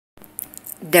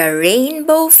The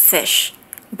Rainbow Fish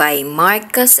by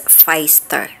Marcus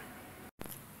Pfister.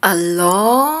 A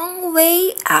long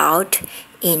way out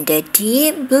in the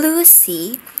deep blue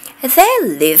sea, there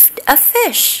lived a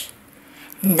fish.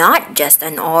 Not just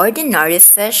an ordinary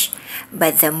fish,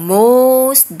 but the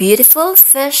most beautiful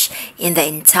fish in the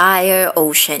entire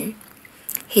ocean.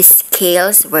 His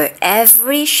scales were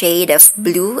every shade of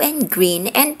blue and green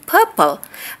and purple,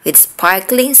 with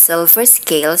sparkling silver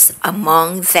scales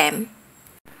among them.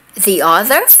 The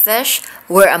other fish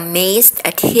were amazed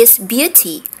at his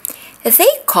beauty. They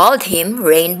called him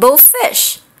Rainbow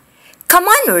Fish. "Come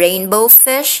on, Rainbow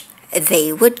Fish,"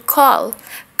 they would call.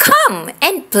 "Come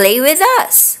and play with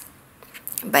us."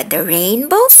 But the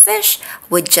Rainbow Fish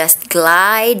would just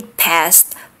glide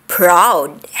past,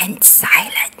 proud and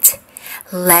silent,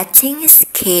 letting his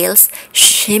scales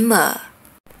shimmer.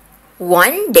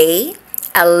 One day,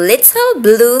 a little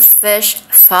blue fish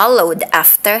followed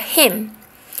after him.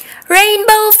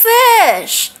 "Rainbow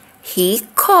Fish," he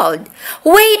called,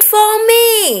 "wait for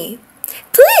me.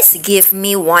 Please give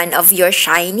me one of your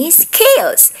shiny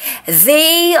scales.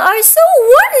 They are so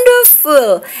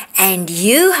wonderful, and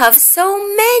you have so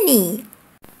many."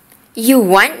 "You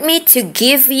want me to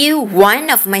give you one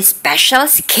of my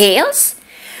special scales?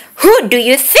 Who do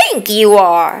you think you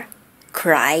are?"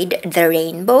 cried the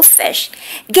Rainbow Fish.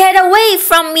 "Get away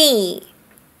from me!"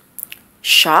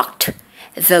 Shocked,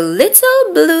 the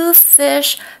little blue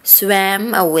fish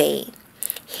swam away.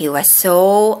 He was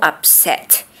so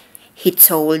upset. He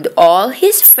told all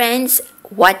his friends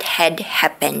what had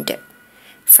happened.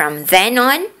 From then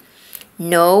on,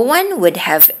 no one would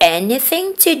have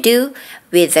anything to do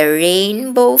with the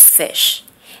Rainbow Fish.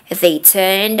 They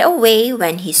turned away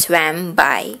when he swam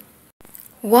by.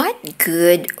 What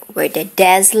good were the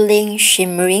dazzling,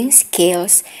 shimmering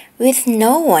scales with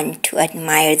no one to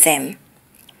admire them?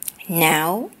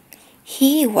 Now,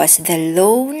 he was the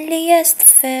loneliest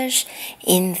fish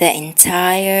in the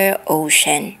entire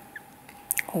ocean.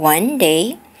 One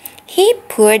day, he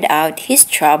poured out his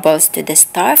troubles to the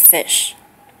starfish.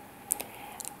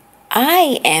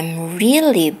 "I am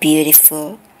really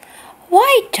beautiful.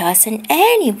 Why doesn't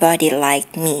anybody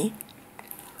like me?"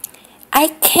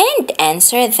 "I can't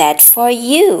answer that for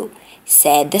you,"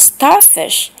 said the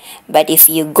starfish. "But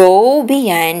if you go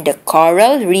beyond the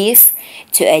coral reef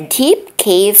to a deep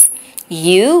cave,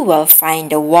 you will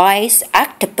find a wise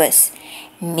octopus.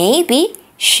 Maybe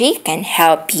she can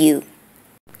help you."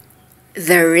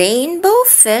 The Rainbow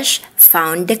Fish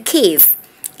found the cave.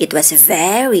 It was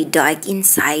very dark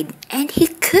inside and he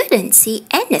couldn't see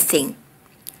anything.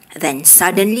 Then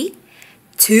suddenly,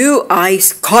 two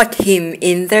eyes caught him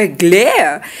in their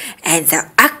glare, and the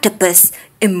octopus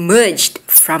emerged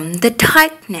from the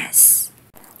darkness.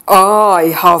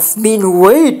 "I have been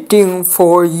waiting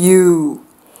for you,"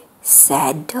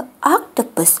 said the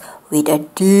octopus with a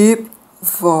deep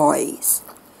voice.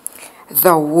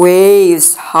 "The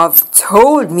waves have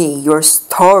told me your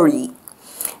story.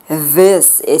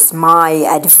 This is my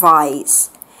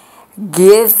advice.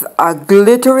 Give a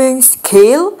glittering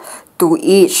scale to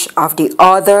each of the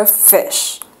other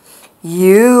fish.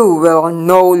 You will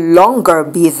no longer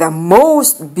be the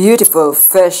most beautiful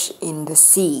fish in the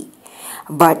sea,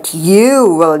 but you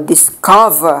will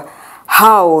discover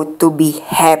how to be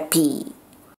happy."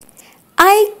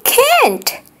 "I can't,"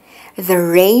 the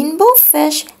Rainbow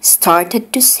Fish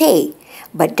started to say,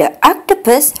 but the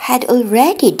octopus had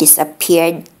already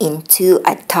disappeared into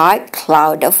a dark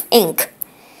cloud of ink.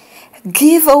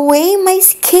 "Give away my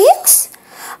scales?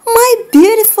 My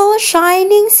beautiful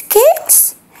shining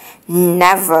scales?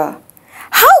 Never!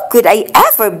 How could I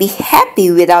ever be happy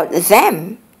without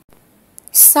them?"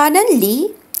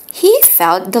 Suddenly, he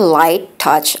felt the light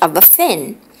touch of a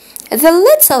fin. The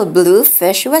little blue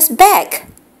fish was back.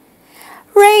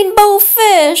 "Rainbow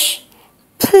Fish,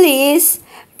 please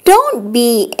don't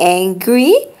be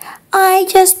angry. I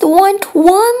just want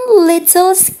one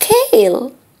little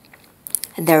scale."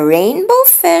 The Rainbow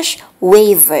Fish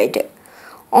wavered.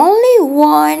 Only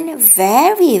one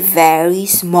very, very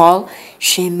small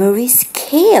shimmery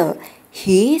scale,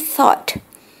 he thought.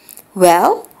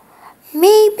 "Well,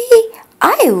 maybe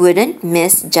I wouldn't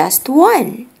miss just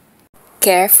one."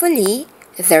 Carefully,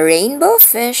 the Rainbow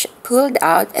Fish pulled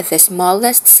out the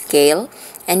smallest scale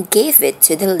and gave it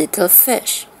to the little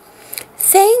fish.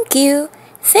 Thank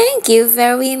you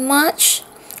very much,"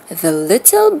 the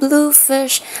little blue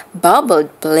fish bubbled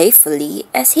playfully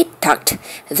as he tucked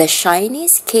the shiny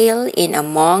scale in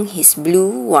among his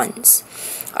blue ones.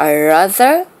 A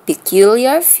rather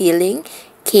peculiar feeling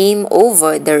came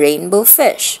over the Rainbow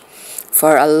Fish.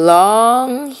 For a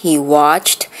long he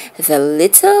watched the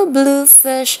little blue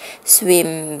fish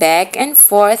swim back and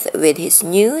forth with his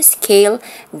new scale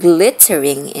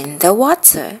glittering in the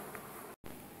water.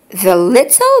 The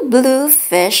little blue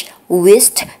fish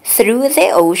whisked through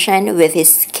the ocean with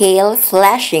his scale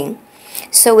flashing.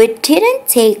 So it didn't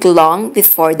take long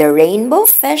before the rainbow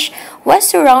fish was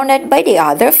surrounded by the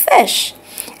other fish.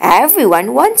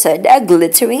 Everyone wanted a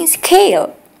glittering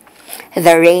scale.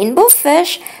 The rainbow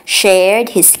fish shared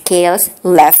his scales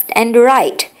left and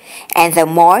right, and the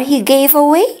more he gave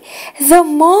away, the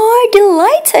more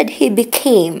delighted he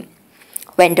became.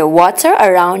 When the water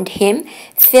around him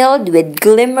filled with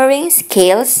glimmering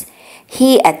scales,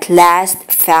 he at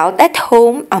last felt at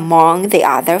home among the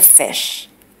other fish.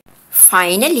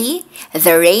 Finally,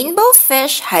 the rainbow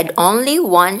fish had only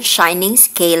one shining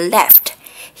scale left.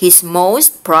 His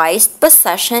most prized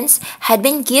possessions had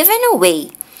been given away,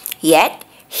 yet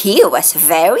he was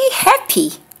very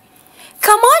happy.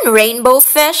 "Come on, rainbow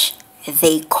fish,"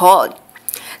 they called.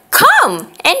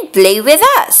 "Come and play with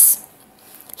us."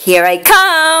 "Here I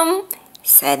come,"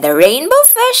 said the rainbow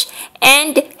fish,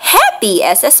 and happy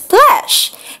as a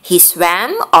splash, he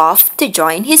swam off to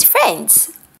join his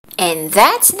friends. And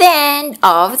that's the end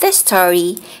of the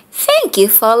story. Thank you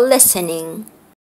for listening.